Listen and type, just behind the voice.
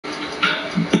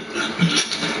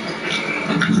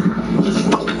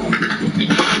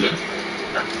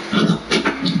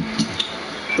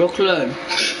Brooklyn.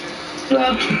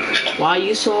 What? Why are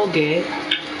you so gay?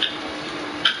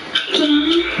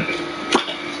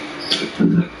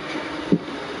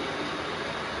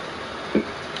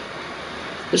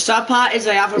 The sad part is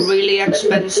I have a really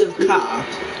expensive car.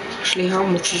 Actually, how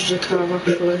much is the car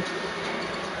actually?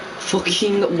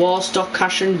 Fucking Warstock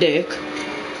Cash and Dick.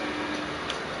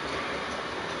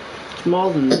 It's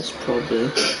more than this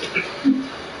probably.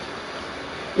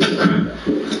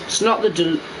 It's not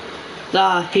the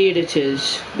here it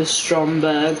is. The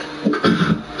Stromberg.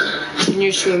 Can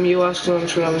you swim? You asked on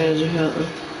traveling as a helper.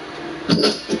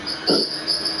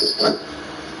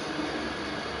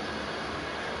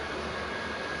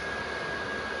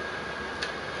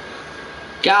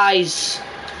 Guys,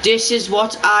 this is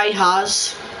what I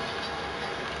has.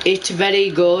 It's very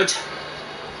good.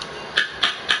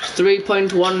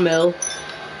 3.1 mil.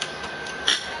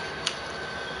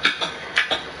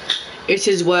 It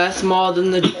is worth more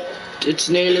than the. It's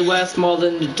nearly worth more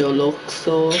than the Deluxe,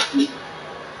 so.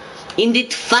 And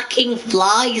it fucking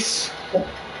flies.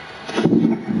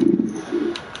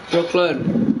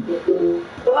 Brooklyn.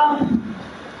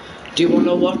 Do you want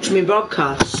to watch me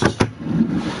broadcast?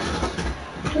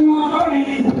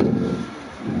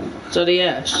 Is that a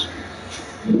yes?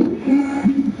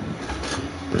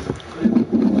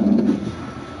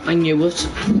 I knew it.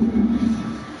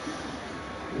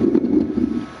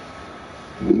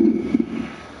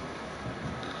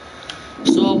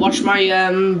 So watch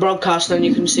my broadcast and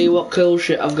you can see what cool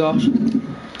shit I've got.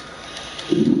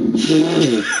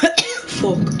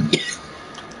 Fuck.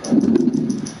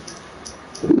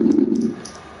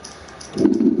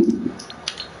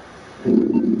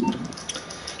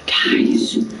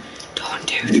 Guys, don't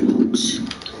do drugs.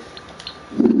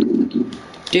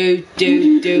 Do.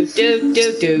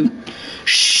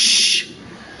 Shh.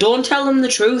 Don't tell them the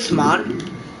truth, man.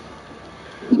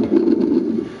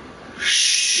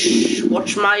 Shh.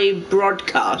 Watch my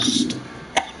broadcast.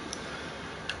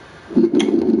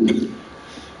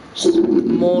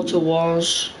 Motor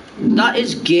Wars. That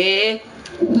is gay.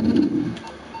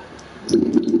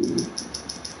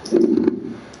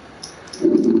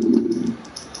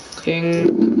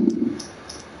 King.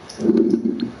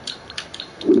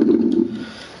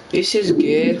 This is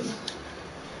gay.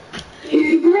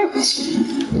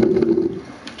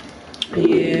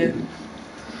 Yeah.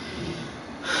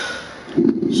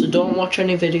 So don't watch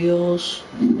any videos.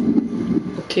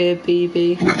 Okay,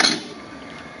 BB.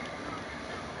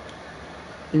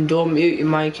 And don't mute your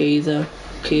mic either.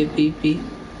 Okay, BB.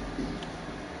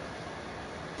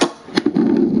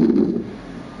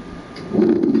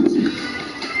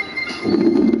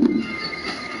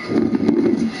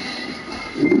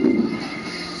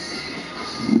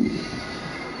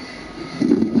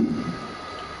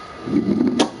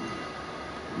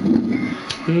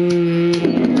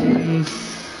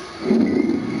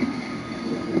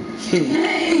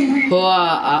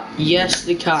 Yes,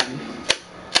 they can.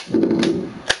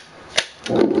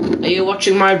 Are you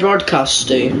watching my broadcast,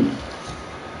 Steve?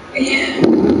 Yeah.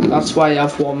 That's why I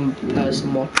have one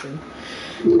person watching.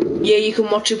 Yeah, you can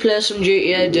watch me play some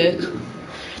GTA, Dick.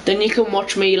 Then you can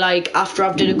watch me, like, after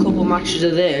I've did a couple matches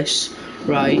of this,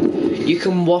 right? You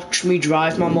can watch me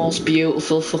drive my most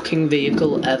beautiful fucking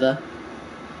vehicle ever.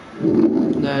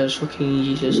 There's fucking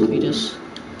Jesus, Vetus.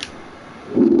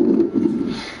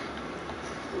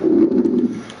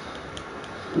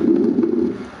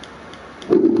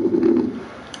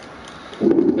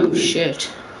 Oh shit.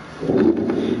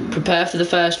 Prepare for the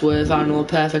first wave, I know a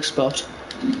perfect spot.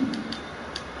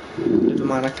 Never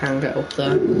mind, I can't get up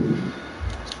there.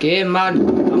 Game, man.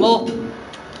 I'm up.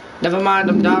 Never mind,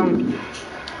 I'm down.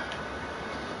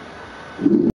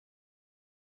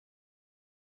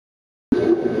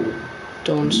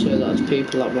 Don't say that to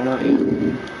people that run at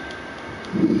you.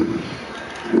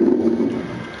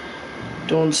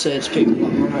 Don't say it's people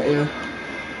that run at you.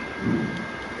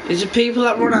 Is it people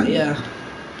that run at you?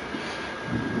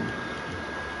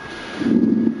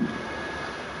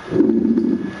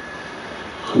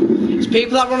 It's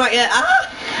people that run at you. Ah!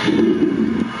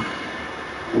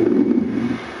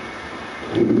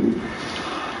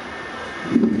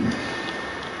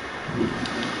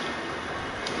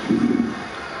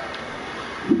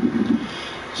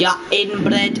 Ya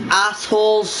inbred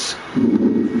assholes.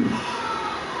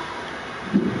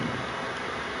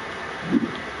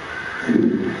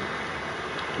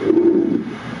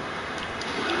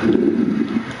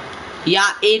 Ya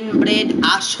inbred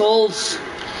assholes.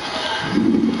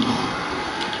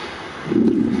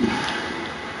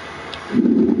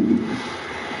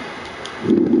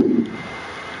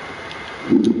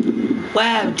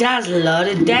 Wow, that's a lot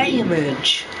of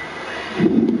damage.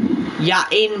 Ya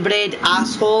inbred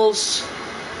assholes.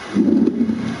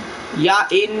 Yeah,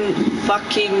 in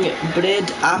fucking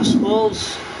bread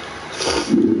assholes.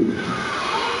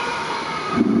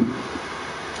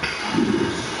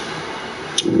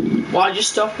 Why'd you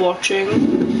stop watching?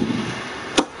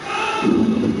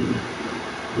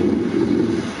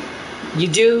 You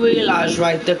do realise,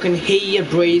 right, they can hear you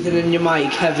breathing in your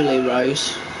mic heavily, right?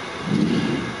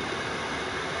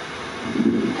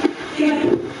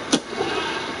 Yeah.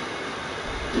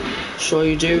 So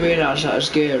you do realise that is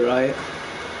gay, right?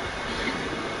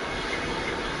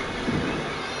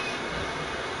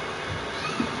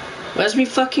 Where's me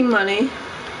fucking money?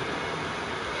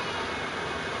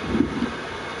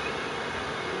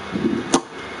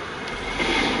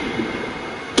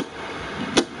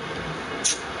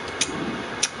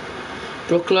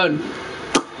 Brooklyn,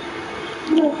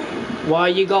 No. why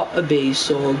you gotta be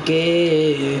so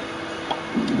gay?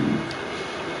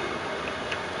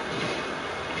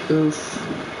 Oof.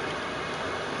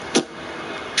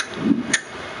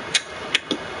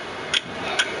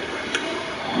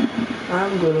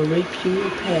 I'm gonna rip you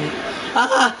apart.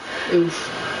 Ah!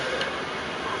 Oof.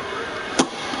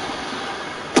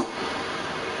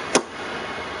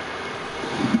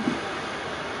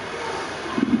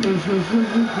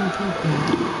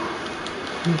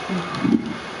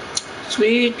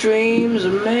 Sweet dreams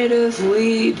are made of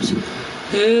weeds.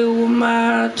 Who am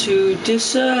I to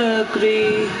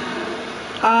disagree?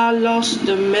 I lost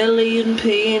 1,000,000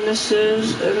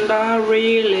 penises and I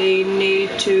really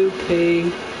need to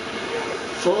pee.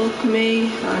 Fuck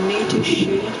me, I need to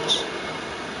shit.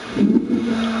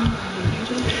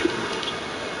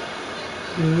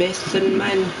 Myth and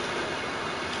men.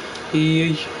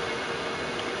 Yay.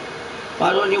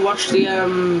 Why don't you watch the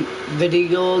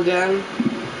video again?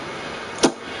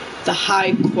 The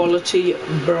high quality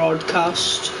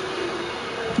broadcast.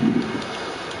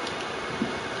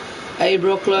 Hey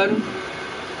Brooklyn,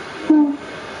 No.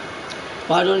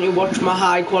 why don't you watch my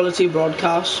high quality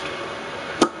broadcast?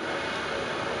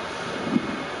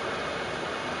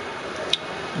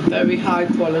 Very high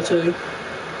quality.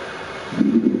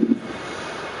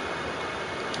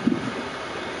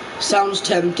 Sounds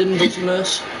tempting, doesn't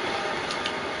it?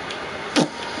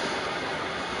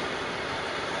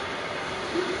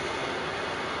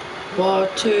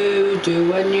 What to do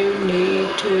when you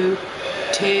need to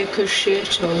take a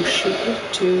shit or shit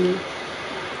too.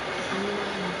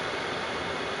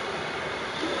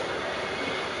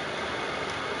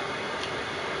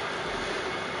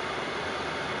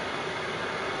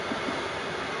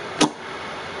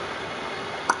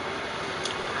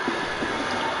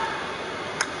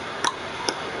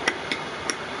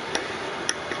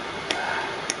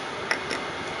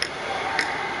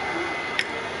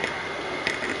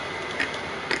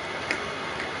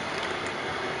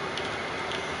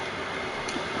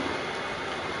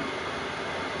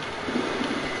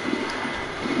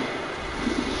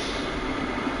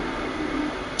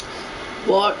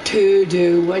 What to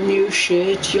do when you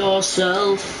shit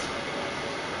yourself?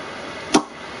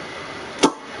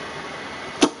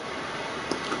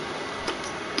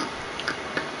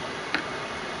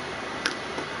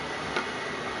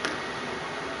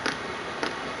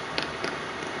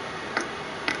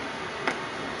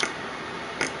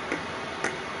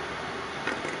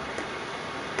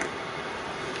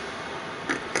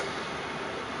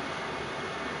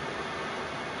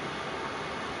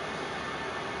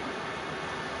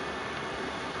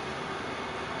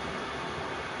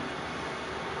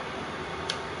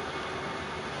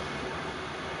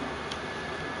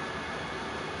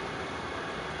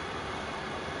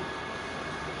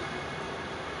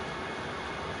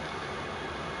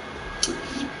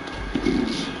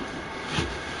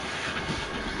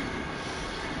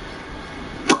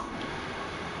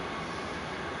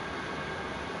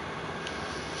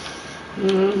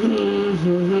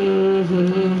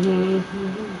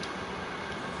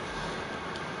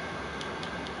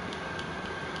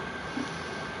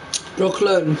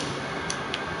 Brooklyn,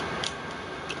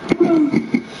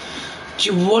 do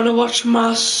you want to watch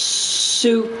my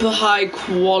super high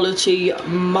quality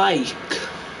mic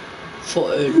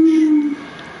footage?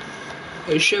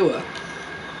 Are you sure?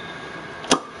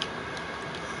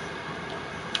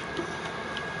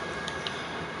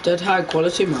 Dead high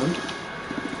quality, man.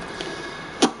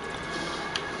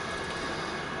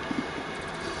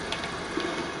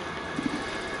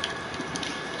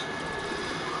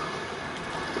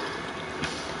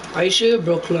 Are you sure,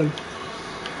 Brooklyn?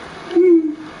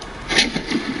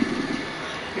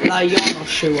 Nah, you're not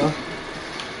sure.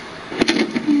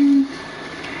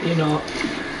 You're not.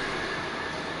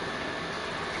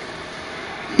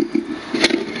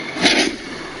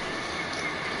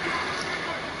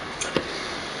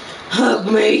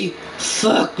 Hug me,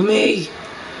 Fuck me.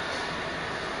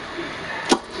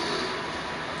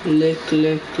 Lick,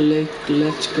 lick, lick,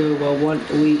 let's go. I want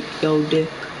to eat your dick.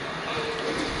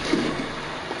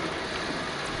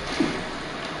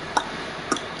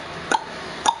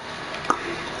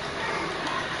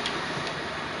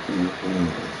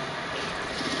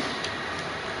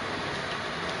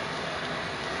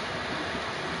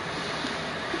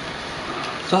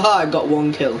 Haha, I got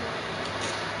 1 kill.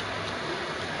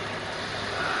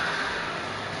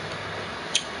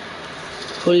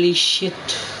 Holy shit.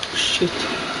 Shit.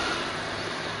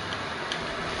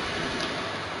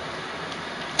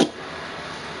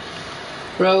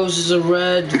 Roses are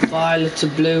red, violets are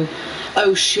blue.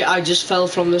 Oh shit, I just fell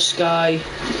from the sky.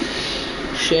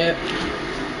 Shit.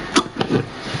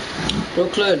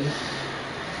 Brooklyn.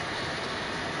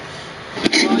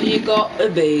 Why you gotta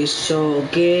be so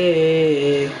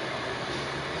gay?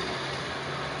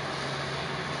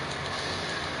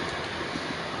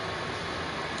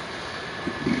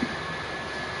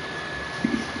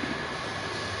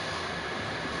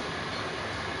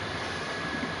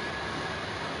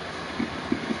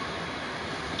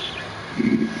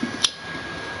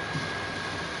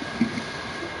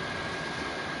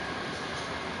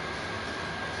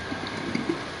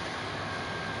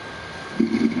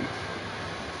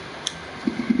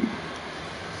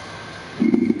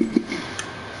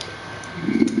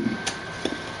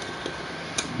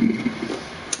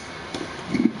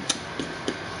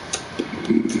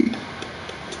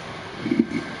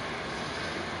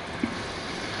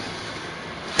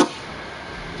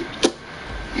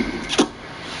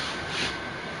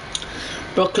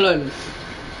 Brooklyn,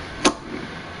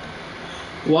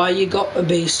 why you gotta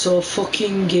be so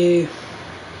fucking gay?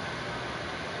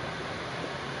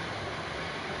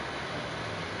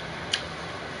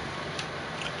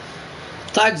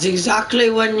 That's exactly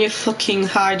when you fucking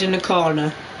hide in a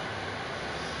corner.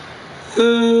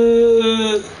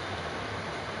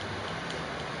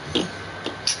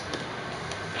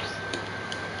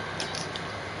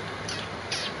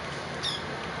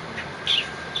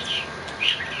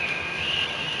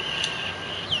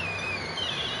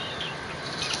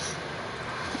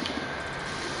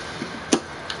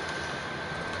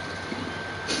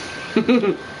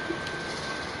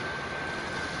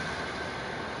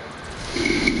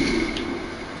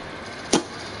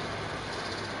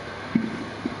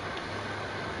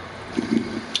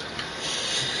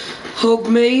 Hug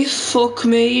me, fuck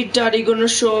me, daddy gonna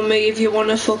show me if you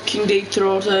wanna fucking deep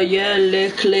throat her. Yeah,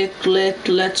 lick, lick, lick,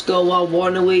 let's go, I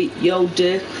wanna eat yo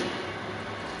dick.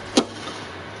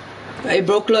 Hey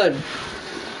Brooklyn,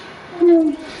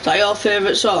 is that your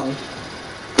favourite song?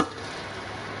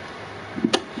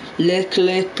 Lick,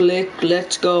 lick, lick,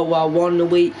 let's go, I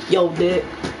wanna eat yo dick.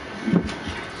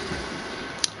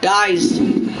 Guys,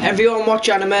 everyone watch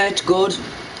anime, it's good.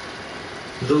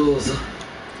 どうぞ。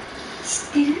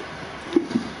知ってる？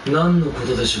何のこ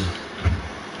とでしょ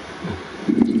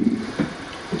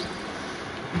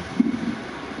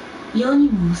う。世に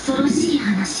も恐ろしい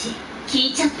話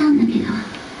聞いちゃったんだけど。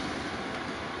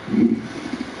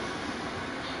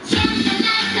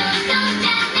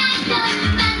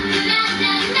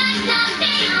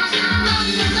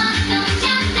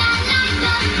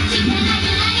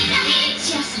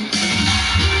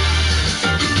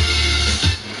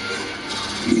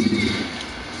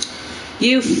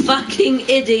You fucking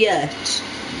idiot!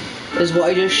 Is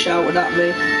what he just shouted at me.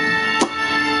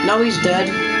 Now he's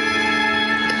dead.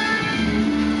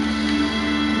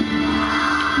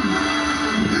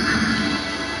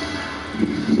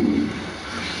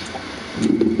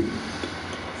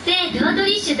聖ロード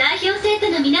リッシュ代表生徒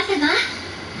の皆様、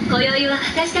今宵は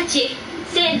私たち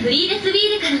聖フリーレスウィ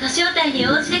ールからの招待に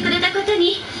応じてくれたこと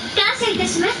に感謝いた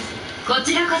します。こ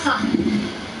ちらこそ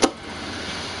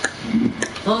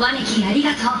お招きあり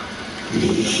がとう。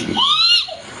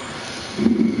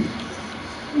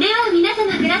では皆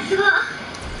様グラスを。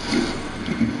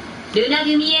ルナ・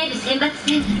リュミエール選抜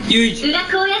戦裏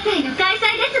高野菜の開催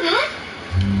ですわ。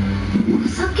お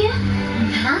酒？あ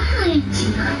あ、エッチ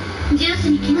なジュース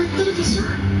に決まってるでしょ。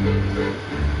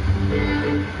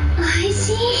おい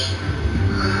しい。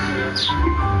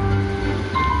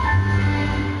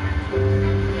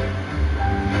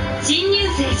新入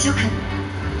生諸君、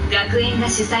学園が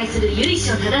主催する由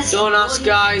緒正しい Don't ask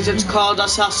guys, it's called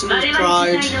Assassin's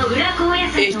Pride.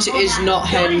 It is not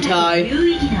hentai.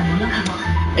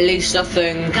 At least I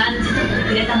think.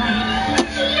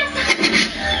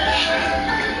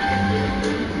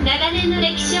 長年の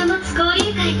歴史を持つ交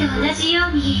流会と同じよ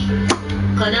うに、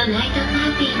このナイトパ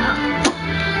ーティーも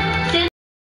先祖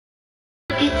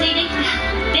を受け継いできた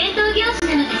伝統行事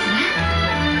なのですわ。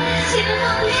自分の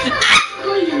お姉さん、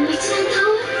今夜も一度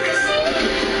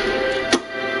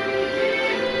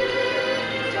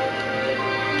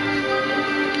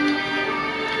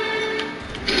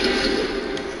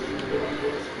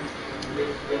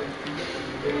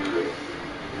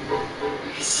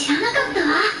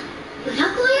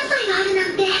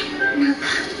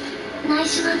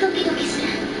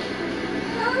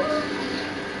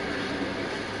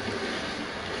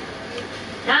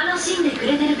しんでく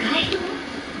れてるかい？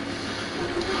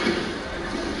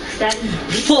二人の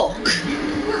Fuck.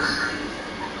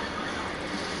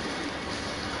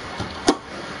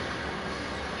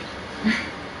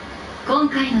 今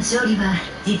回の勝利は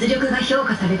実力が評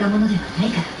価されたものではない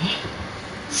からね。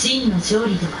真の勝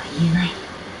利とは言えない。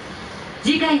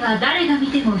次回は誰が見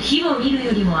ても火を見る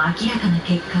よりも明らかな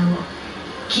結果を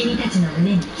君たちの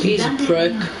胸に刻んで He's a あげ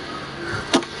prick. よう。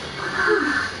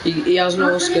 He has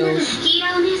no それなら skills. キー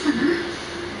ラお姉様、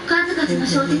数々の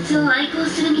小説を愛好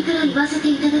する身から言わせて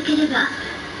いただければ、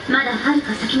まだはる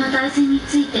か先の対戦に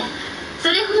ついてそ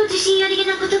れほど自信ありげ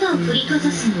な言葉を振りかざ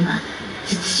すのは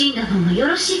慎んだ方がよ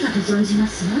ろしいかと存じま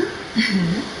すわ。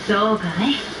そうか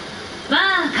い。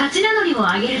まあ勝ち名乗りを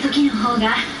上げる時の方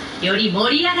がより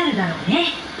盛り上がるだろうね。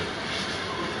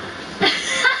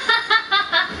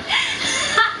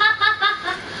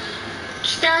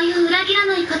期待を裏切ら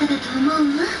ない方だと思う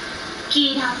わ、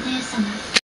キーラお姉様。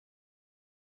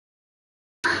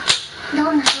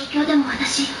どんな状況でも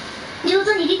私、上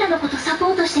手にリタのことサ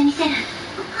ポートしてみせる。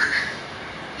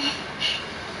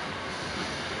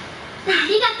あ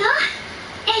りがとう、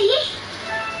エリ。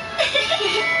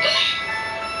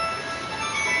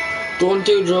 Don't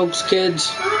do drugs,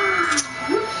 kids.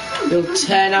 You'll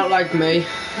turn out like me.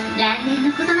 来年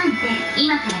のことなんて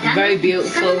今から Very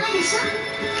beautiful. ないでしょ。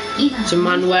今 It's a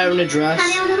man wearing a dress.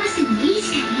 金を伸ばしてもいい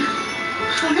時間よ。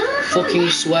 Fucking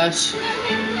sweat.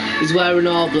 He's wearing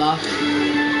all black.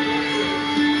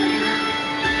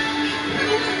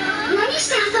 何し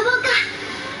て遊ぼうか。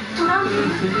トランプ、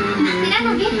枕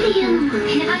の目っていうのも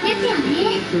定番ですよね。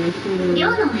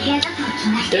寮のお部屋だと気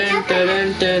が引けちゃ Dun ったら、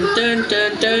 dun dun dun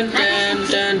dun dun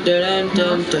dun dun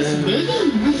dun dun レデ dun. ィー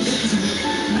になるべきじゃな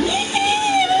い。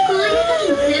こういう時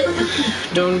にすることって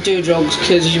Don't do drugs,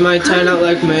 kids. You might turn out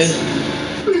like me. なん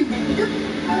だけど、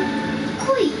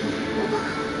恋。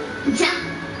じゃあ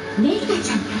メリタ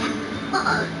ちゃんか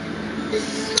ら。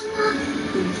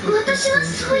私は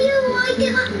そういうお相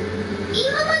手は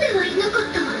今まではいなかっ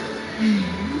たわ。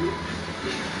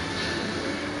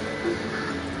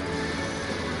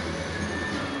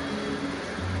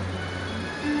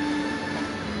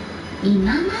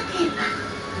今までは。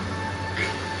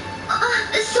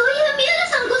そういうミューラ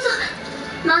さんこそ。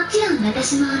もちろん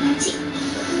私も同じ。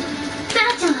サラ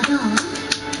ちゃんはどう？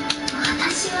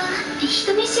私は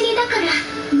人見知りだから、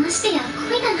ましてや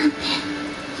恋だなんて。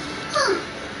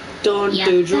Don't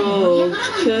do drugs, どう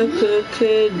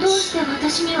kids. して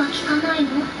私には聞かないの？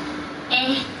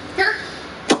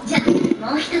じゃあ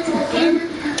もう一つの提案と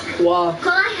Wow.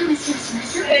 怖い話をしま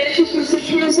しょう。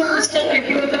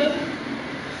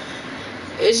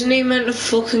 Isn't he meant to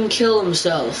fucking kill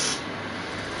himself?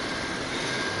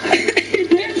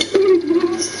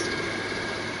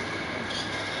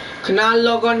 Can I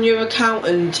log on your account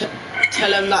and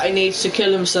tell him that he needs to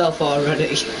kill himself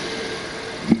already?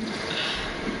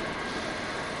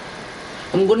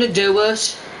 I'm gonna do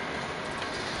it.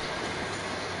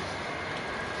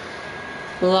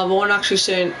 Well, I won't actually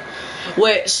saying.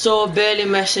 Wait, so Bailey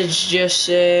messaged just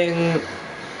saying.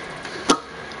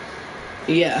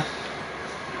 Yeah.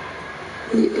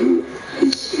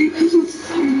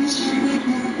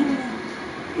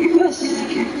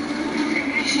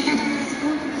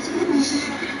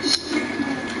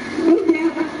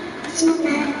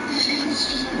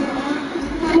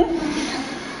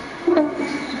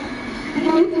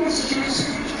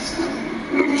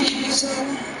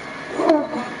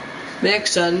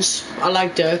 Makes sense. I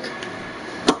like Dirk.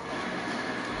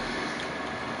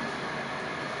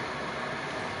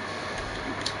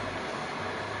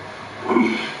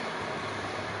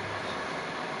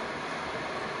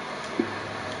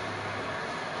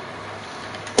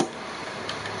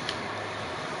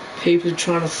 People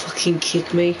trying to fucking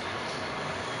kick me.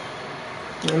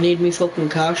 I need me fucking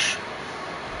cash.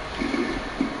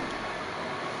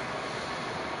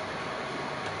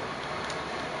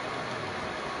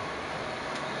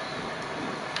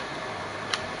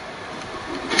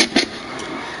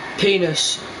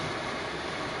 Penis.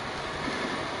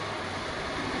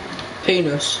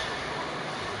 Penis.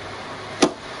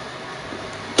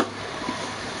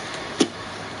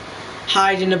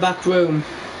 Hide in the back room.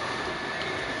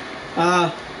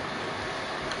 Ah.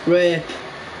 Rape.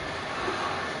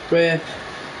 Rape.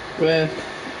 Rape.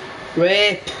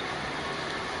 Rape.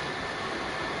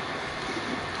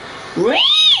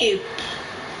 Rape!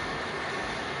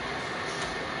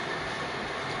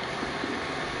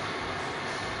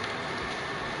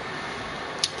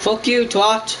 Fuck you,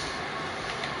 twat.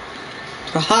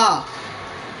 Haha.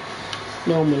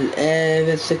 No one will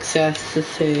ever success the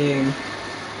thing.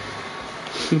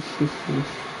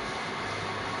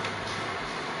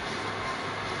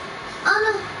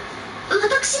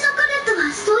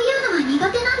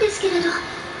 れど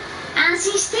安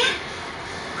心して。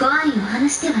怖いお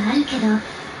話ではあるけど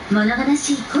物悲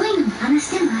しい恋のお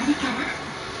話でもあるから。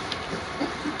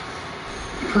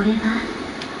これは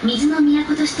水の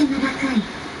都として名高い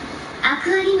ア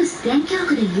クアリムス伝教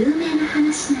区で有名な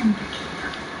話なんだけ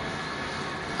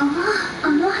ど。あ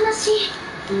の話。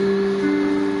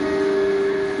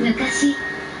昔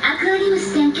アクアリム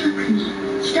ス伝教区に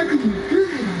一組の夫婦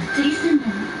が移り住んだ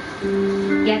の。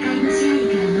夜会の支配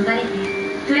から逃れて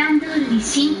プランドールに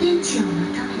新天地を求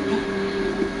めて。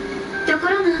とこ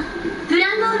ろがプ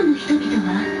ランドールの人々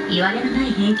は言われのな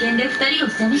い偏見で2人を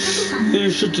責め立てたの。日に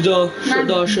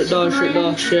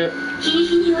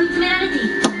日に追い詰められて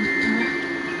いった夫は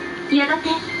やがて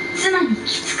妻に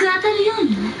きつく当たるよう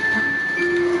になった。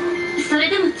それ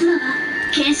でも妻は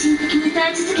献身的に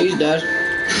耐え続けた。けれどある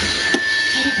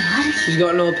日、とう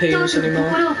とう心を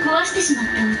壊してしまっ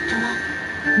た夫は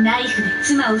ナイフで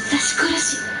妻を刺し殺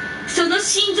し、その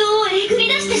心臓をえぐり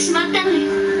出してしまったの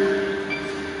よ。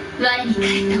我に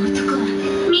返った男は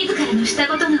自らのした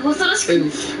ことが恐ろしく、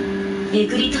え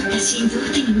ぐり取った心臓を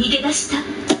手に逃げ出した。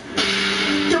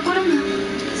ところが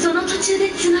その途中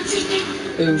でつまずいて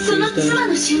その妻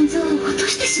の心臓を落と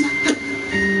してしまった。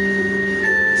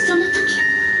その時、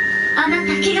あなた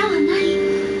怪我はない？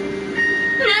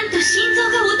なんと心臓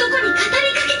が男に語りか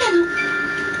けたの。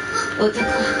男は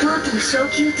とうとう正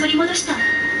気を取り戻した。そ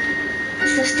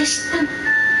して知ったの。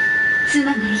妻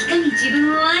がいかに自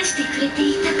分を愛してくれて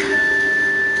いたか。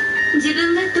自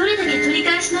分がどれだけ取り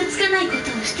返しのつかないことを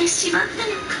してしまったの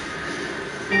か。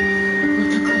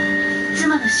男は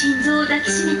妻の心臓を抱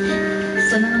きしめて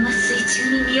そのまま水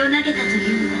中に身を投げたと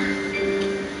いうわ。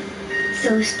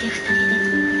そうして2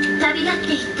人で旅立って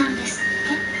いったんですっ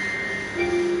て。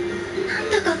な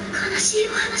んだか悲しい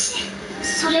お話。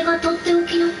それがとってお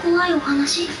きの怖いお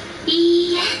話？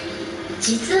いいえ、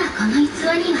実はこの逸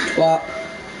話には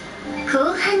後半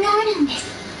があるんで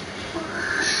す。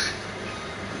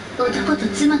男と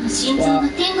妻の心臓が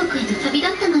天国へと旅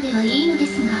立ったまではいいので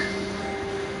すが、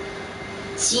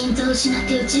心臓を失っ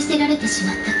て打ち捨てられてし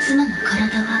まった妻の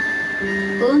体は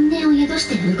怨念を宿し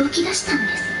て動き出したん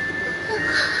です。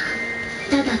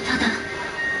ただただ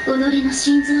己の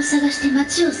心臓を探して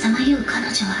街をさまよう彼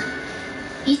女は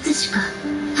いつしか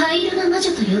灰色の魔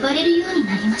女と呼ばれるように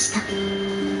なりました。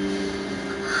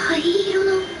灰色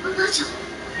の魔女。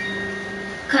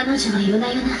彼女は夜な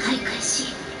夜な徘徊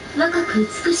し、若く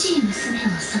美しい娘を襲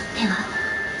っては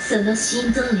その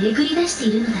心臓をえぐり出して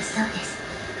いるのだそうです。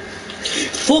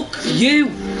 Fuck you! す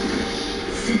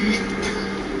るとしっ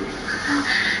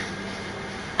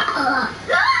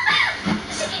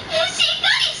か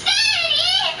りして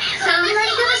そんなに楽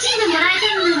しんでもらえ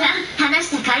たのなら話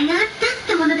した甲斐があったっ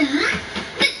てものだわ。でも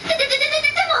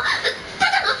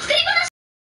ただの作り話。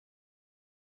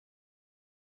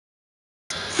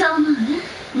そう思う？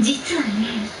実はね、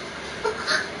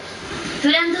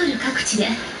プランドール各地で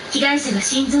被害者が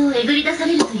心臓をえぐり出さ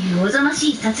れるというおぞまし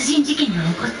い殺人事件が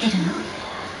起こってるの。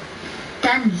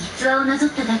単に逸話をなぞっ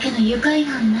ただけの愉快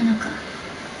犯なのか、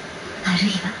ある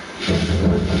いは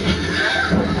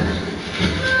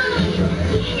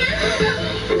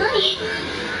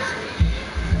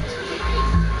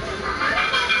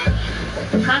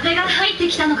何？風が入って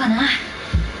きたのかな。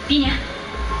ビニャ、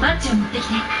バッジを持ってき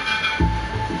て。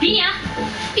ビニャ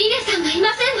さんがいません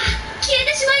わ。消え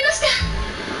てしまいました。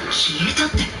消えたっ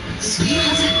てそんな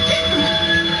はず。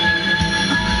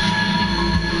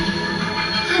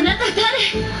あなた誰？ど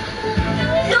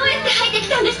うやって入ってき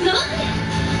たんですの？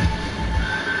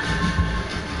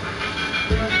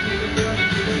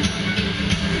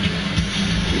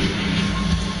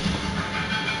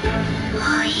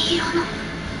灰色の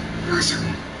魔女。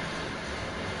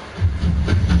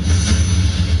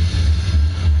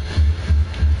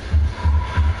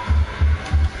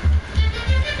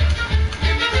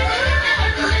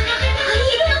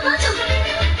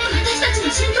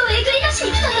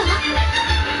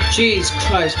Jesus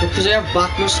Christ, because they have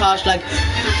back massage like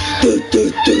do do do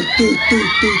do do do do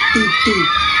do.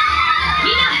 み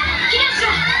んな避難しろ。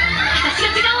私が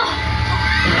時間を。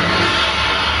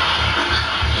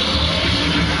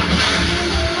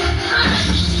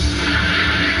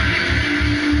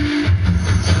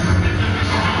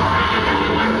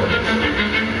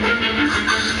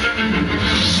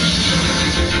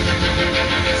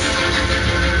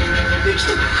武器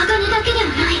と鋼だけでは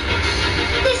ない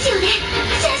ですよね、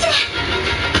先生。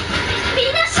みん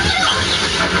なそうよ。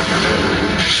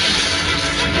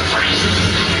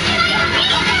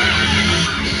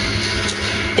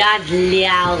That's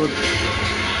loud.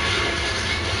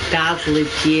 That's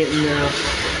legit now.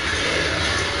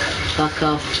 Fuck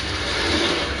off.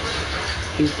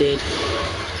 He's dead.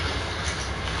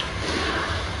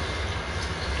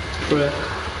 Prick.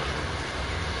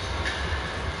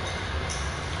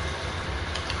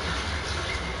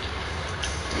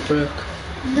 Prick.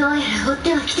 どうやら追っ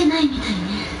ては来てないみたいね。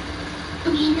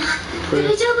みんな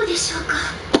大丈夫でしょうか。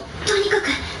とにかく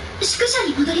宿舎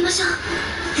に戻りましょう。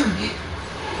そうね。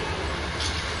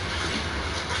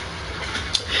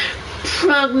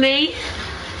Fuck me.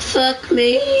 Fuck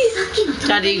me. さっきの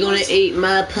Daddy gonna eat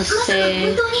my まさか pussy.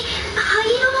 本当に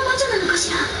灰色の魔女なのかし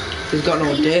ら。 He's got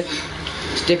no dick.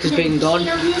 His dick has been gone. お姉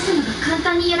様が簡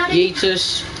単にやられる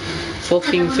Yeetus.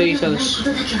 Fucking ことだけ fetus. は確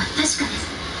かで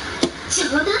す。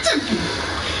冗談じゃない。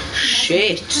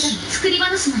 Shit. ただの作り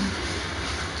話なの。本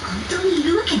当にい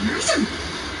るわけないじゃない。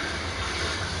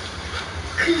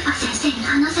クーパ先生に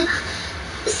話せば、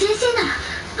先生なら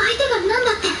相手が何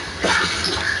だって。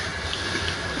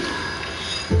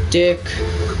 Dick.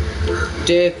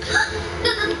 Dick. ど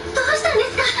うしたんです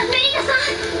か、メリナさん。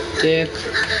 Dick.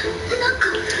 なんか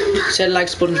踏んだ。 Said like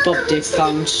SpongeBob dick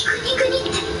fans. グニグニって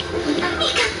何か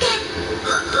ってわ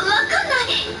かんな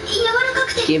い。柔らかく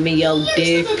て Give me your ひんやりして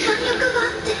dick. て弾力があ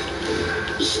って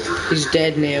人 He's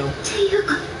dead now. っていう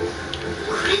かこ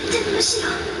れってむしろ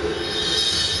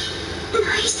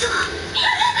内臓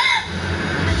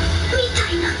みた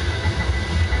いな。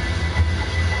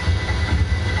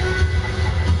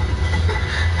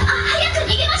早く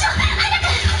逃げましょう。早く。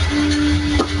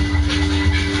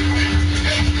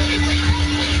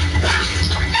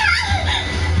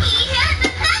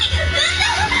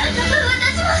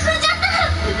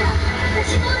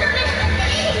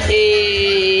Hey.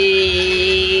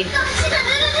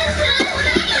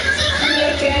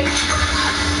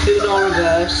 Do no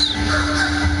reverse.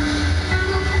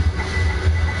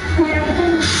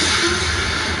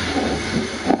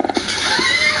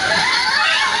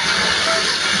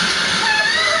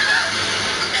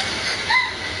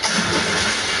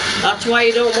 That's why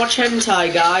you don't watch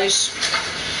hentai, guys.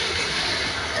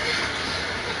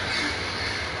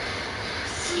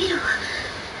 水路は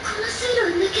この水路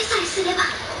を抜けさえすれば。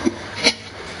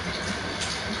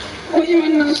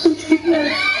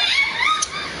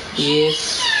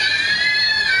 Yes.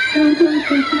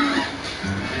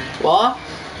 What?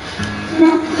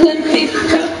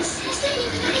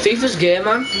 FIFA's gay,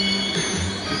 man.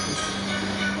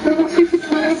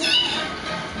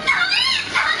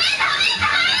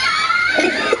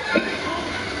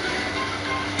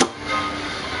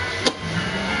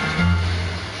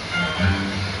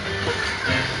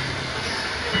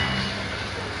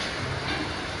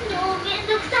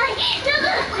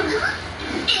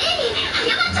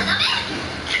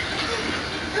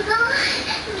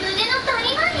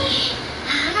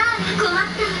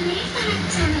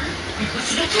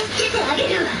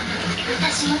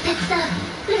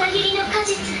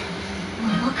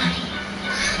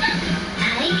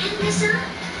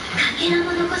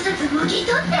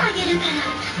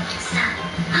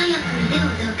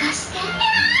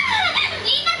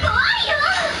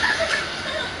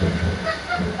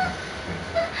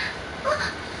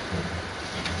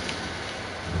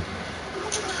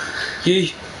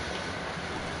 Yee.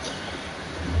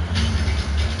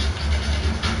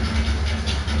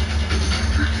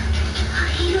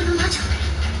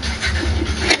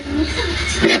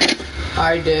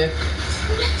 Hi, Dick.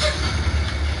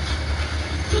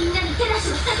 みんなに手出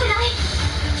しをさせない。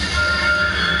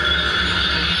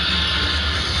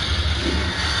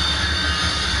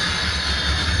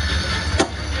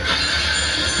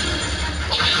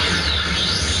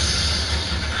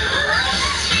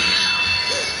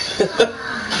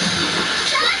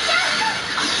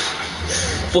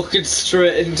 Fucking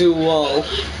straight into a wall.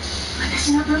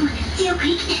 私の分まで強く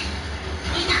生きて。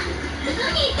みんな、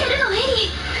何言ってるの、エリ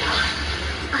ー。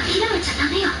諦めちゃダ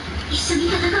メよ。一緒に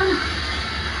戦うの。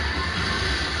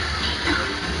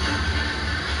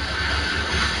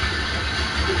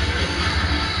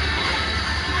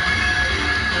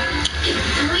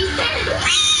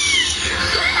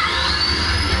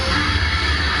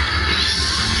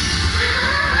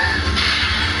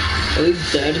Oh,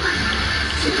 he's dead.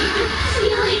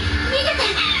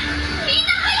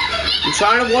 I'm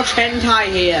trying to watch hentai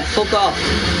here. Fuck off.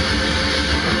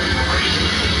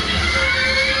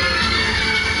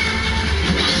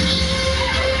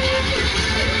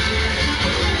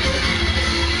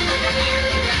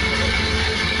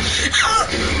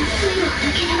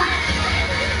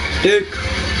 Dick.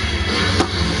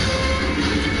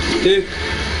 Dick.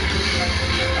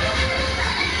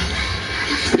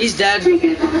 He's dead.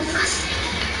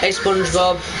 Hey,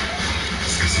 SpongeBob.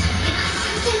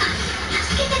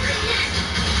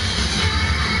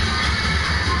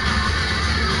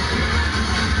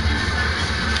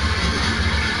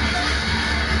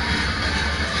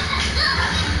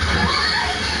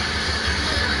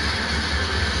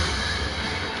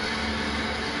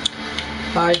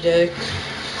 my dick. こ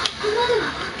こまでは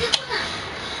持ってこない。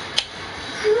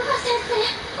クーバ先生。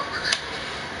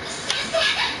先生。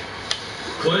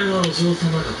これはお嬢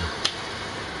様方。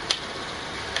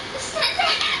先生、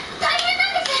大変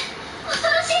なんです。恐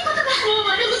ろしいことが。も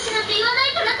う悪口なんて言わな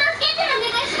いから助けてお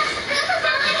願いします。クーバ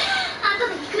先生。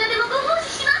後でいくらでもご奉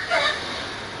仕しますから。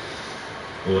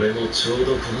俺もちょう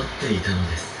ど困っていたの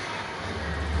です。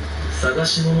探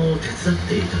し物を手伝っ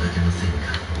ていただけません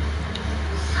か。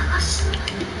探し物。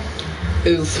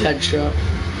 Oof, headshot.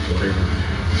 俺は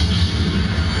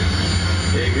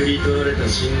えぐり取られた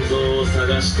心臓を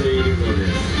探しているので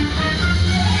す。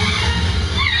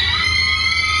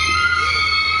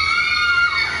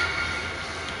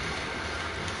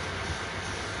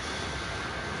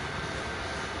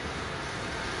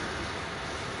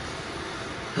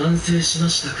完成しま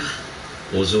したか、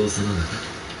お嬢様方。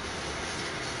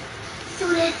そ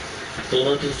れ。ト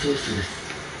マトソースです。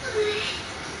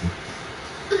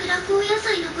裏高野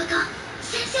菜のこと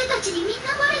先生たちにみん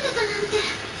なバレてたなんて。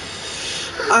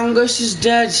 Angus is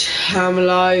dead. I'm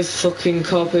alive. Fucking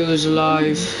cop who was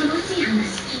alive. 恐ろしい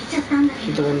話聞いちゃったんだ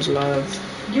け The ど、 one's alive.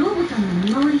 寮母さんの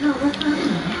見回りが終わった後にね、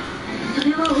そ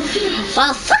れは起きるかしら。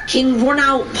 Well, fucking run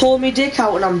out, pull me dick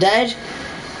out, and I'm dead.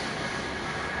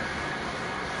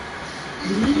 ウ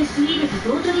イルス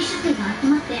同取り出生が集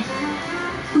まって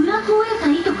裏高野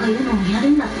菜とかいうのをやる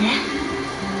んだって。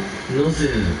なぜ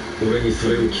俺にそ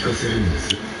れを聞かせるんです？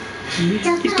聞いち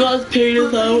ゃった He's got his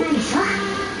penis ら out. ないでしょ。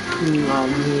まあ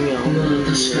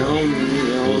確かに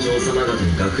お嬢様方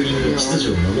に学院の秩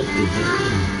序を守っていただく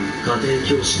のも家庭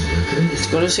教師の役目です。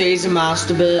 Gonna say he's a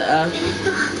masturbator.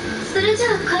 それじゃ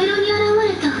あ回廊に現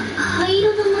れた灰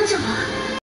色の魔女は。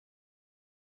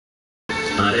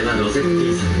あれはロゼッテ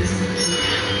ィさんです。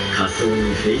仮装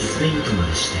にフェイスペイントま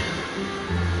でして、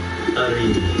ある意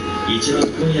味一番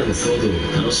今夜の騒動を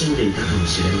楽しんでいたかも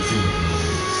しれませんね。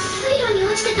水路に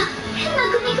落ちてた変な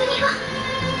グニグニが。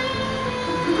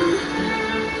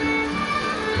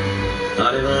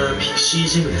あれはピクシー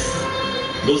ジェムです。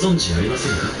ご存知ありませ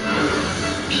んか？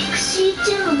ピクシー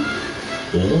ジェム。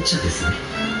おもちゃですね。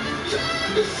それ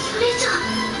じゃあ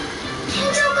天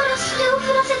井からそれを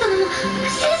降らせたのも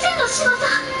先生の仕業。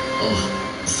あ、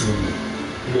そ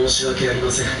う、申し訳あり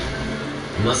ません。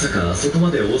まさかあそこま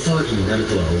で大騒ぎになる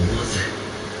とは思わず。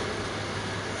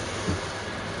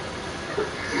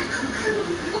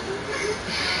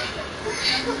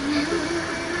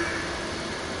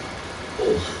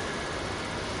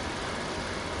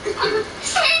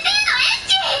先生のエッ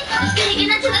チ。いかげ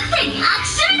な女学生に握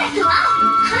手ですわ。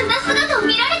あんな姿を見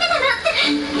られてたなんて。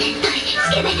ネットに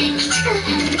つけて鬼畜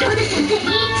ロデ先生に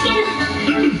言いつけ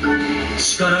る。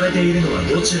叱られているのは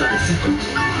どちらです？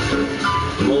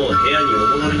もう部屋にお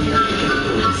戻りになって結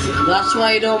構ですよ。 That's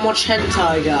why you don't watch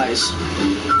hentai, guys.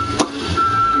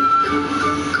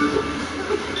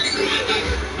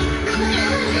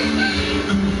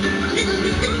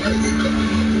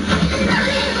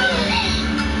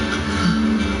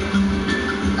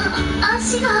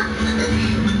 足が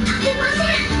立てません。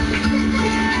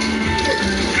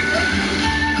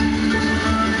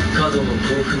過度の興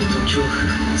奮と恐怖、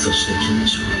そして緊張、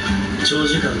長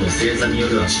時間の正座によ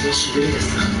る足のしびれで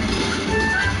すか。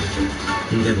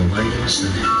でも参りました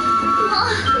ね。もう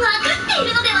分かってい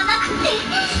るのではなくて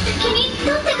責任取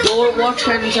ってください。 Don't watch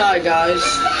hentai, guys.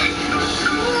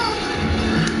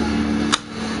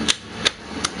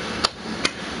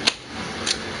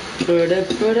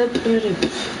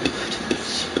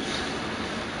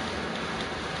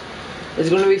 There's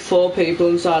gonna be 4 people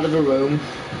inside of a room.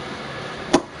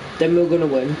 Then we're gonna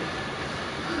win.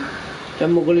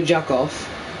 Then we're gonna jack off.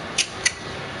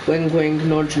 Wink wink,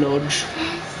 nudge nudge.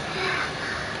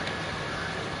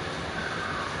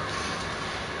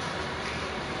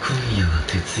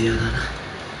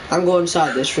 I'm going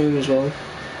inside this room as well. ね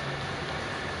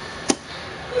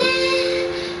え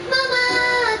ママ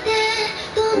って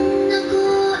どんな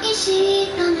恋し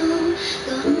たの、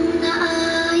どんな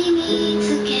愛見つ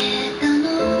けたの。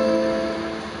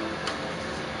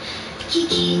聞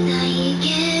きたいけ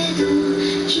ど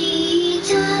聞いち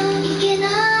ゃいけな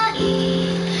い、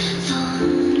そん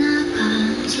な感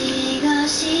じが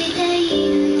してい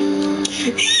るよ。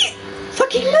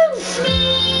 Fucking move! み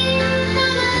んなが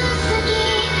好き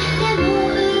でも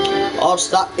Oh,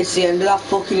 it's the end of that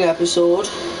fucking episode.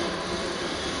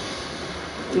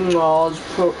 No,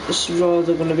 it's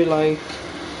rather gonna be like...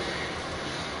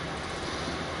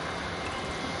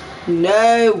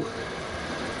 No!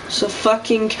 It's a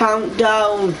fucking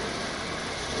countdown.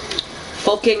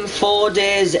 Fucking 4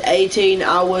 days, 18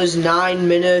 hours, 9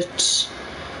 minutes,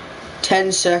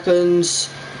 10 seconds. 。 . 「 seconds. 」 .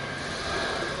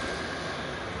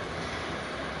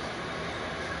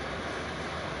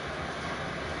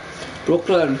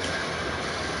 Brooklyn.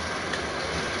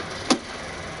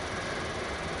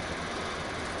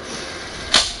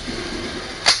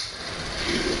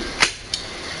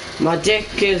 My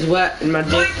dick is wet and my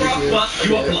dick is Minecraft, wet. but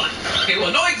you are blind. Okay,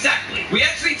 well, not exactly. We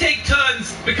actually take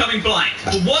turns becoming blind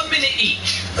for 1 minute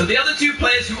each. So the other 2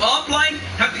 players who aren't blind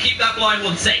have to keep that blind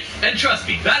one safe. And trust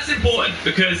me, that's important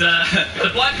because if the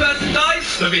blind person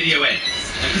dies, the video ends.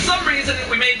 And for some reason,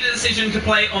 we made the decision to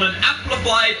play on an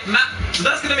amplified map, so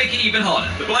that's going to make it even harder.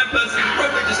 The blind person is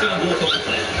probably just going to walk off the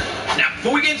cliff. Now,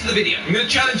 before we get into the video, I'm going to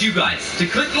challenge you guys to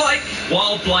click like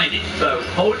while blinded. So,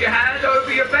 hold your hand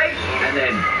over your face, and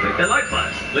then click the like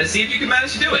button. Let's see if you can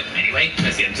manage to do it. Anyway,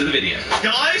 let's get into the video.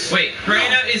 Guys? Wait,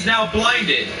 Karina is now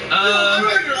blinded. I'm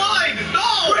blind! No!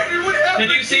 Wait, what happened?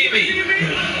 Can you see me?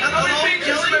 How many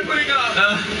pictures am I putting up?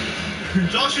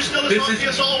 Josh, you're still as funky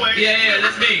as always. Yeah,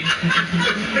 that's me.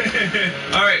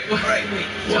 Alright, wait.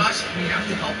 Josh, we have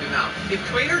to help him out. If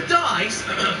Crater dies,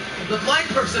 the blind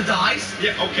person dies.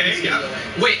 Yeah, okay, yeah.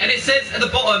 wait, and it says at the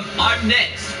bottom, I'm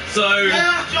next. So...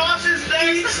 Yeah, Josh is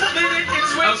next. It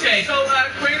switches. Okay. So,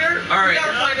 Crater, Alright. we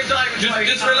gotta find a diamond. Just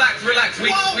relax. We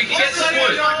can get some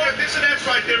wood. There's an X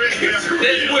right there, isn't there?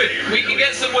 There's wood. We can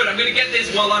get some wood. I'm gonna get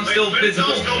this while I'm still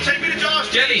visible. Josh, go. Take me to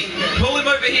Josh. Jelly, pull him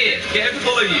over here. Get him to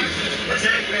follow you.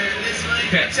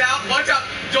 Okay. Watch out.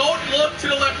 Don't look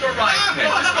to the left or right. Okay.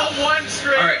 Just go one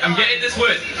straight. Alright, I'm getting this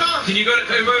wood. Can you go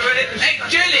over it? Hey,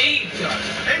 Jelly!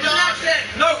 Hey, Josh.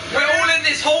 No, we're all in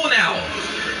this hole now.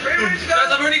 Guys,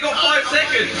 I've only got 5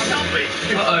 seconds. Help me.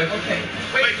 Uh-oh. Okay.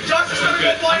 Wait, Josh is gonna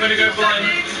go blind. I'm gonna go blind.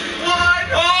 1.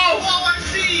 Oh! I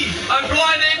see. I'm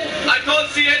blinded. I can't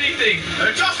see anything.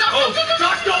 Josh, stop. Oh.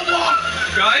 Josh, don't walk.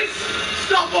 Guys?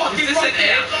 Stop walking. Is this an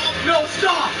edge? No,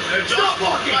 stop. Stop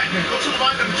walking. Go to the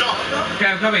right and jump. Okay,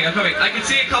 I'm coming. I can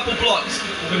see a couple blocks,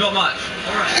 but not much.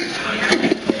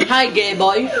 Hi, gay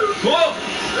boy. Whoa!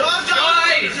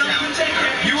 Guys!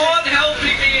 You aren't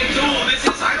helping me at all. This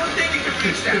is... I don't think we can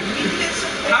reach that.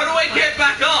 How do I get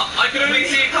back up? I can only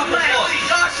see a couple blocks.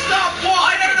 Josh, stop walking.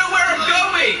 I don't know where I'm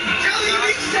going. Jelly,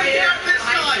 we can take care of this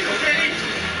guy, okay?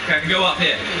 Okay, I can go up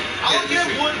here. I'll get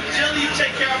wood. Jelly, you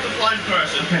take care of the blind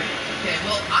person. Okay,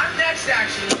 well, I'm next,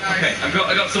 actually, guys. Okay, I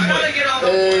got some I gotta wood. get off.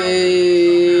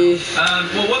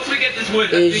 Well, once we get this wood,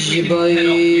 I think Is we your can boy- head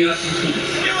off. We got some tools.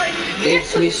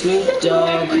 It's me Snoop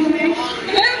Dogg.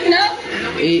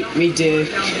 Eat me dick.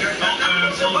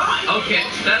 Okay,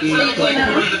 that's like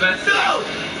one of the best things. No!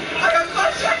 I have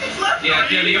 5 seconds left. Yeah,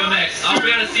 Jelly, you're next. I'll be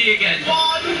able to see you again. Go.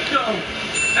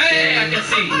 Hey, I can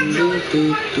see.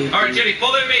 Alright, Jelly,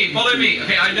 follow me.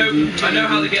 Okay, I know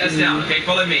how to get us down. Okay,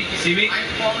 follow me. You see me? I'm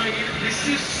following you. This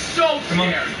is so Come on.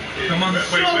 scary. Come on. Wait,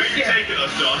 where are you taking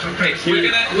us, Josh? Okay, we're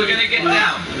gonna get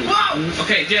down. Wow!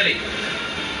 Okay, Jelly.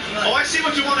 Oh, I see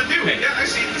what you want to do. Okay. Yeah, I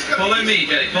see. This Follow me,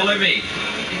 Jelly. Follow me.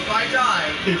 If I die,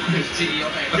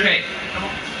 Okay.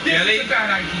 This Jelly. is a bad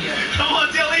idea. Come on,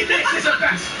 Jelly. This is a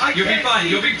bad. You'll be fine.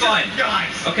 You'll be fine.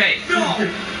 Guys. Okay. No.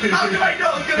 How do I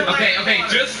know it's gonna Okay.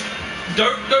 Just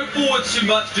don't go forward too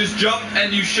much. Just jump,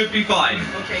 and you should be fine.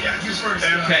 Okay, yeah, you first.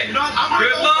 Okay. No, I'm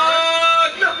Good gonna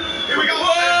luck. No. Here we go.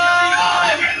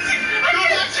 Whoa! Go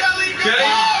back, Jelly. Go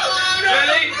Jelly. back.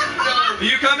 Jelly. No. Are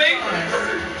you coming?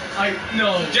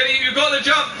 No. Jelly, you've got to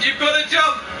jump. You've got to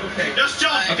jump. Okay. Just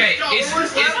jump. Okay, Just jump.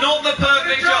 it's not the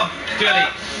perfect jump, Jelly.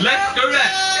 Left, go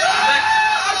left.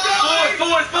 Left.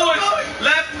 Forward.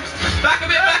 Left. Back a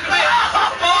bit.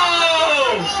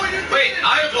 Oh! Wait,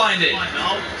 I'm blinded.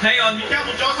 Hang on.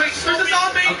 Careful, Josh. Wait, there's a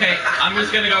zombie. Okay, I'm just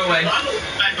gonna go away.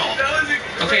 Back off.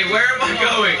 Okay, where am I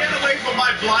going? Get away from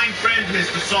my blind friend,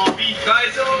 Mr. Zombie.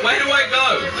 Guys, where do I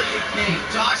go? Hey,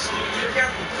 Josh, be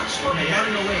careful. Stop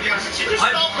running away.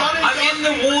 Stop running, I'm in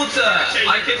the water.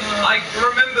 I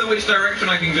remember which direction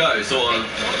I can go, sort of.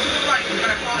 Right, we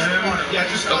gotta cross the water. Yeah,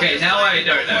 just Okay, now I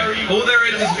don't know. All there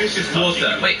is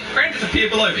water. Wait, Grant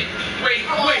disappeared below me. Wait.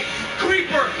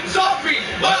 Creeper! Zombie!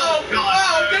 Oh,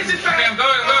 this is bad! Okay, I'm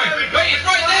going. Wait, it's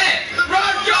right there!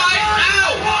 Run, guys!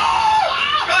 Ow!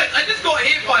 Guys, I just got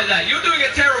hit by that. You're doing a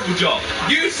terrible job.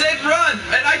 You said run,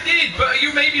 and I did, but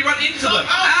you made me run into them.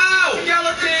 Ow!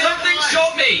 Skeleton! Something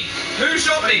shot me! Who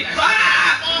shot me? Go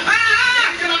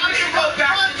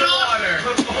back to the water!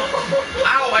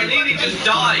 Ow, I nearly just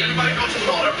died. Everybody go to the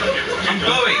water. I'm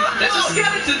going. There's a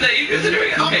skeleton there. You guys are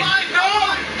doing it. Okay.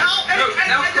 No,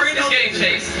 now Crane is getting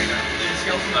chased.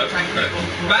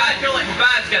 Bad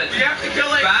skeleton. You have to kill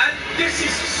it. Bad? This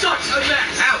is such a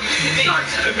mess. Ow, me.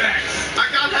 Such a mess. I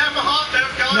got half a heart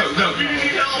left, guys. No. We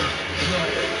need help.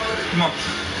 Come on.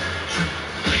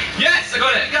 Yes, I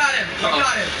got it. You got him.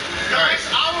 Guys,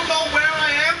 I don't know where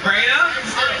I am. Crainer?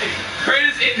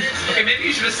 Crainer's in. Okay, maybe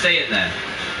you should just stay in there.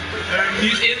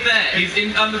 He's in there. He's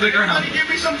in under the ground. Somebody give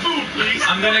me some food, please.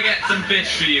 I'm gonna get some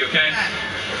fish for you, okay?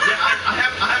 Yeah, I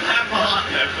have half a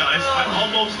heart left, guys. I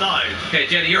almost died. Okay,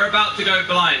 Jenny, you're about to go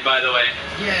blind, by the way.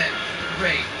 Yeah,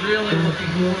 great. Really looking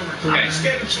forward to Okay. I'm just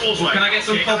getting tools right Can I now, get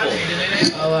some okay, cobble?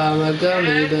 guys? Oh, I'm a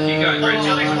gummy bear. You go, Chris.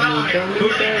 Jelly, I'm come a on. gummy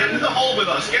Get bear. in the hole with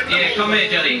us. Get in the Yeah, hole come with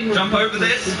here, us. Jelly. Jump over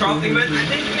this crafting bench. I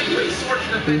think I'm pretty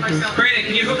fortunate to myself. Crane,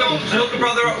 can you hook a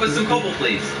brother up with some cobble,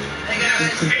 please? Hey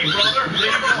guys. Hey, brother, there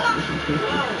you go.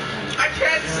 Whoa. I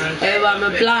can't see. Oh, I'm a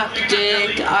black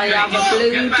dick. I am a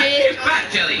blue Get back, dick. get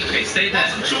back, Jelly. Okay, stay there.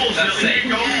 Some tools, That's Jelly. Here safe.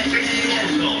 you go. Take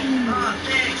some tools, though. Oh,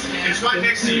 thanks, man. It's right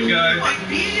next to You you. go. Like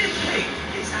being hey.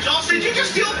 Josh, did you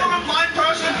just steal from a blind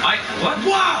person? What?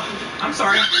 Wow! I'm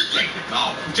sorry. Take the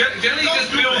call. Jelly just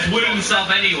builds wooden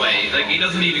stuff anyway. Like, he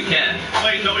doesn't even care.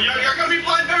 Wait, no, you're gonna be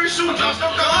blind very soon, Josh.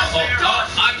 Don't go out there.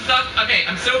 I'm stuck. Okay,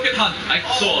 I'm still can hunt. I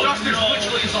saw. Josh, there's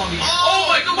literally a zombie. Oh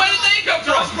my god, where did they come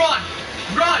from? Josh, run!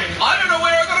 Run! I don't know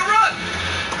where I'm gonna run.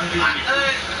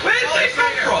 Where did they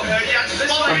come from? Yeah, just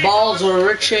follow My me. balls are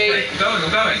Richie. I'm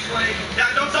going.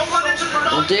 Yeah, don't run into the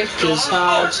My dick is Oh,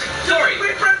 hard. sorry. 1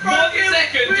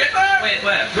 second. Wait,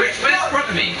 where? Where's in front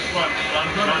of me? Run.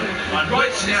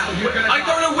 Right now, you're gonna I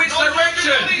don't know which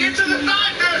direction. Into the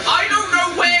darkness. I don't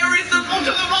know where is the. Go to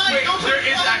the right. Go to there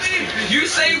is follow actually- me. You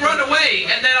say run away,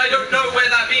 and then I don't know where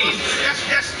that means.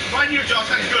 Yes. Right here, Josh.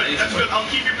 That's good. That's good. I'll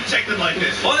keep you protected like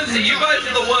this. Honestly, you guys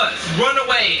are the worst. Run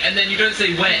away, and then you don't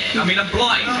say where. I mean, I'm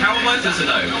blind. How am I supposed to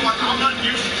You know know? what? I'm not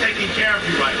used to taking care of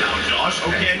you right now, Josh.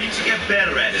 Okay, I need to get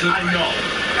better at it. I know.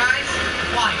 Guys,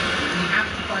 fly. We have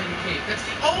to find a cave. That's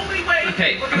the only way.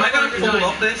 Okay, we're am I gonna find a fall diamond.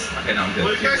 off this? Okay, no, I'm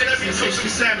Well, good. you guys let me cook some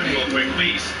salmon real quick,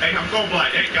 please. Hey, I'm going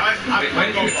blind. Hey, guys, I'm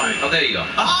Wait, going blind. oh, there you go.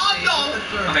 Oh,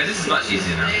 no! Okay, this is much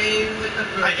easier now. Stay with the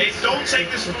first. Hey, don't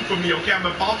take this food from me, okay? I'm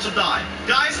about to die.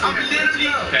 Guys, I'm literally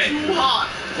Okay. too hot.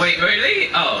 Wait,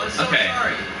 really? Oh, I'm so okay.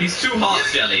 sorry. He's too hot,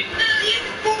 Jelly.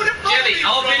 Jelly,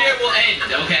 our video will end,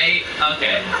 okay?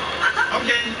 Okay.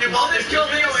 Okay, I'll well, just kill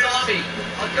the zombie.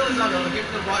 I'll kill the zombie. I'll give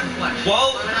him the rotten flesh.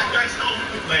 While Guys, don't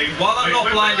play. while I'm not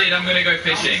Wait, blinded, I'm gonna go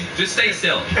fishing. Just stay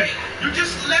still. Hey, you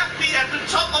just left me at the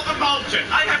top of a mountain.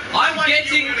 I have no I'm idea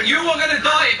getting. where to You go. are gonna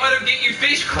die if I don't get you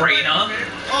fish, Craner.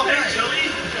 Oh, hey, Jelly.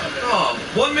 Oh,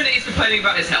 1 minute he's complaining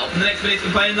about his health, and the next minute he's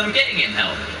complaining that I'm getting him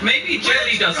help. Maybe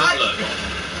Jelly doesn't look.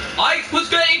 I was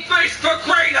getting fish for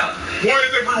Craner. Why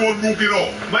is everyone looking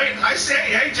off? Wait, I say,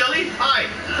 hey, Jelly. Hi.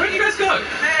 Where'd you guys go?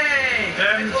 Hey!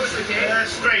 Can I close the cave?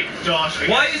 Straight, Josh. I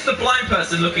Why guess. is the blind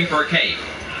person looking for a cave?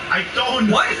 I don't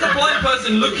know. Why is the blind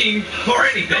person looking for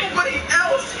anything? Nobody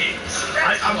else is.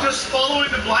 I'm just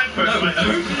following the blind No, person.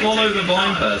 don't follow the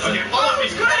blind person. Okay, follow me.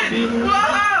 Squid!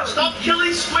 Whoa! Stop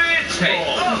killing squids. Okay.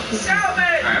 Oh, salmon!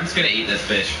 Alright, I'm just gonna eat this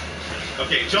fish.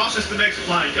 Okay, Josh is the next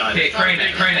blind guy. Okay, crane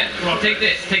it. Take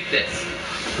this.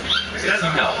 Get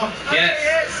some help.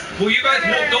 Yes. Well, you guys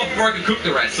walked off before I could cook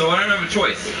the rest, so I don't have a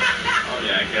choice. Oh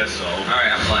yeah, I guess so.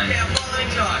 Alright, I'm blind. Okay, I'm following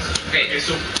Josh. Okay, Okay,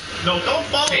 so no, don't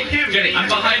follow hey, him. Jenny, I'm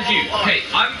behind you. Follow us. Okay,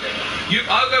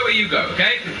 I'll go where you go,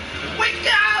 okay? Wait,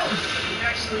 go!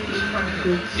 Actually, we should probably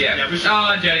do this. Yeah. Yeah, we should- Oh,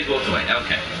 and Jenny's walked away.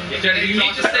 Okay. Jenny, you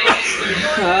need to stay next to me.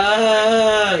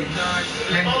 Ah.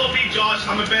 Follow me, Josh.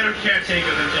 I'm a better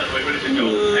caretaker than Jelly. Wait, where did it go?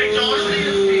 Hey,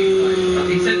 Josh.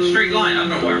 He said straight line. I don't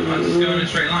know where I'm just going in a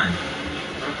straight line.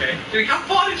 Okay. Jenny, how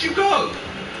far did you go?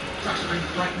 Josh,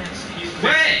 I'm right next to you.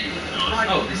 When?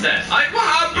 Oh, it's there. I'm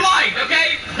blind,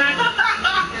 okay?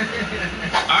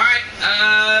 Alright,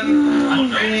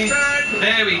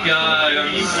 there we go.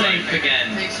 I'm safe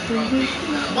again. Take some raw meat.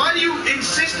 Why do you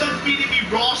insist on feeding me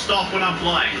raw stuff when I'm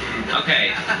blind?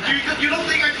 Okay. You don't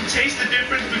think I can taste the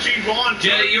difference between raw and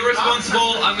Jelly, you're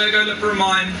responsible. I'm gonna go look for a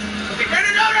mine. Okay,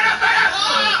 no.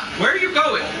 Where are you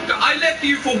going? I left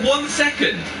you for 1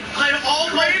 second. I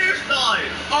almost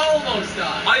died. Almost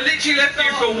died. I literally left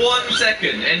you for 1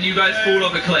 second, and you guys fall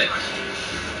off a cliff.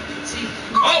 See?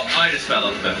 Oh, I just fell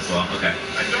off the cliff as well. Okay.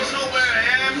 I don't know where I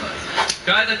am.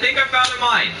 Guys, I think I found a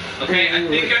mine. Okay, I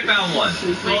think I found one.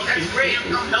 Well, that's great.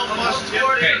 Come help us.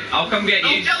 Okay, I'll come get No,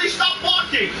 you. Jelly, stop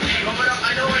walking.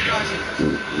 I know where Josh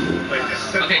is. Wait, this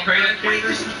is Okay, Crane.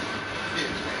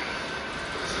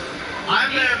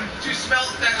 I'm to smelt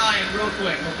that iron real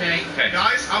quick, okay? Okay.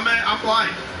 guys. I'm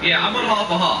blind. Yeah, I'm on half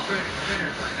a half.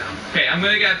 Printer's right now. Okay, I'm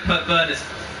gonna get burners.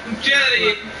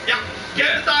 Jelly! Yeah.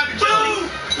 Get the diamond, Jelly.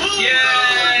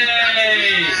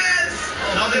 Yay! Yes!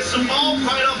 Now there's some balls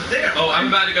right up there. Oh, I'm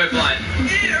about to go blind.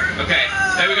 Here! Okay,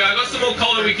 there we go. I got some more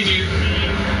coal that we can use.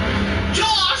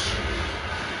 Josh!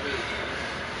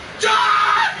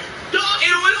 Josh! Josh!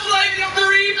 It was like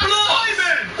 3 blocks!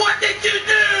 Simon! What did you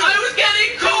do? I was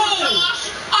getting coal! Josh!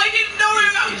 I didn't know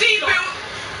how deep it was!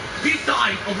 He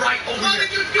died right over How here.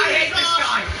 did you do I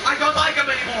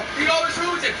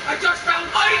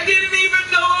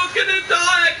gonna die.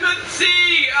 I couldn't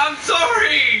see. I'm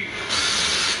sorry.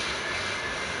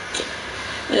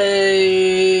 Hey.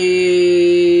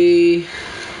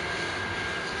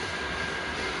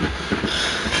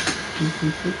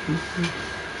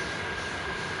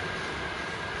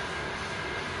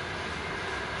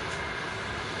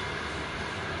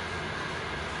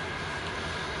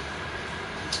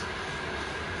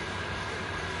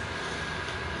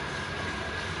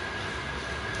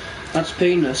 That's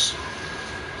penis.